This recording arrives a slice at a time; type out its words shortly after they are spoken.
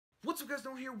What's up guys,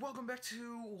 Noah here, welcome back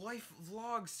to Life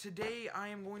Vlogs. Today I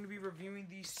am going to be reviewing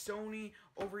the Sony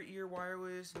over-ear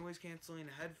wireless noise cancelling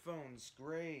headphones.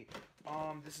 Great.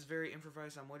 This is very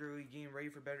improvised. I'm literally getting ready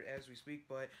for bed as we speak,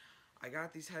 but I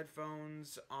got these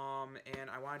headphones, and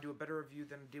I want to do a better review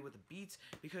than I did with the Beats,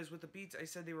 because with the Beats I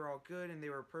said they were all good and they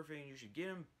were perfect and you should get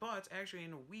them, but actually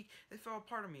in a week they fell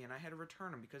apart on me and I had to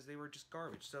return them because they were just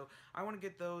garbage. So I want to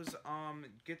get those,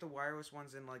 get the wireless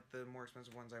ones and like the more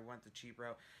expensive ones. I went the cheap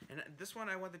route, and this one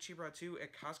I went the cheap route too.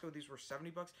 At Costco these were 70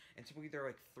 bucks and typically they're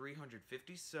like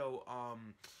 350, so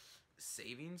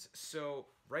savings. So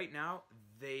right now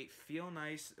they feel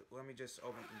nice. Let me just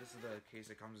open, this is the case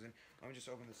it comes in. Let me just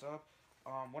open this up.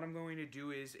 What I'm going to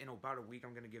do is in about a week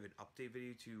I'm going to give an update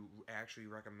video to actually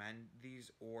recommend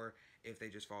these, or if they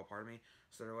just fall apart on me.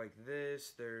 So they're like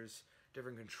this, there's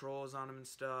different controls on them and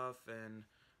stuff, and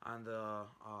on the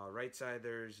right side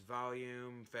there's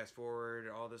volume, fast forward,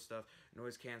 all this stuff,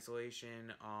 noise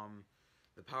cancellation,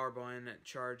 the power button,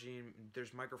 charging.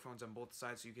 There's microphones on both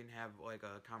sides so you can have like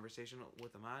a conversation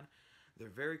with them on. They're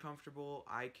very comfortable.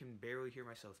 I can barely hear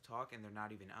myself talk, and they're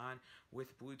not even on.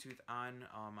 With Bluetooth on,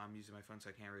 I'm using my phone, so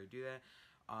I can't really do that.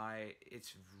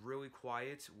 It's really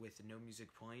quiet with no music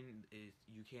playing.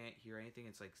 You can't hear anything.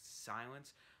 It's like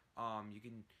silence. You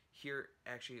can hear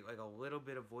actually like a little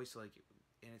bit of voice, like,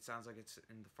 and it sounds like it's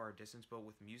in the far distance. But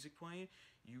with music playing,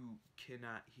 you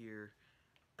cannot hear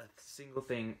a single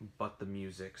thing but the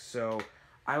music. So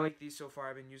I like these so far.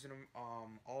 I've been using them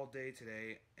all day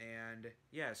today, and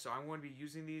yeah, so I'm going to be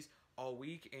using these all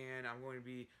week, and I'm going to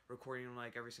be recording them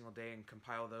like every single day and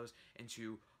compile those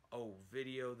into a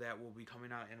video that will be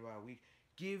coming out in about a week,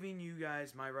 giving you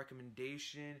guys my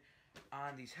recommendation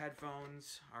on these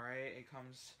headphones. Alright, it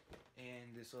comes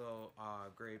in this little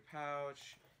gray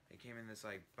pouch. It came in this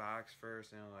like box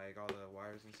first, and like all the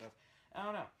wires and stuff. I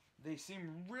don't know, they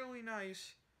seem really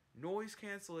nice. Noise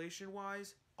cancellation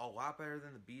wise, a lot better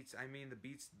than the Beats. I mean, the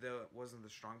Beats wasn't the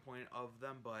strong point of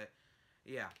them, but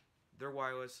yeah, they're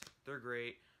wireless, they're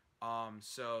great.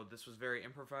 So this was very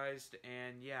improvised,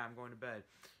 and yeah, I'm going to bed.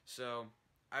 So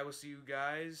I will see you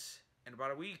guys in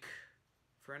about a week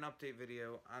for an update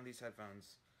video on these headphones.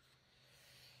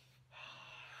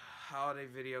 Holiday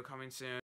video coming soon.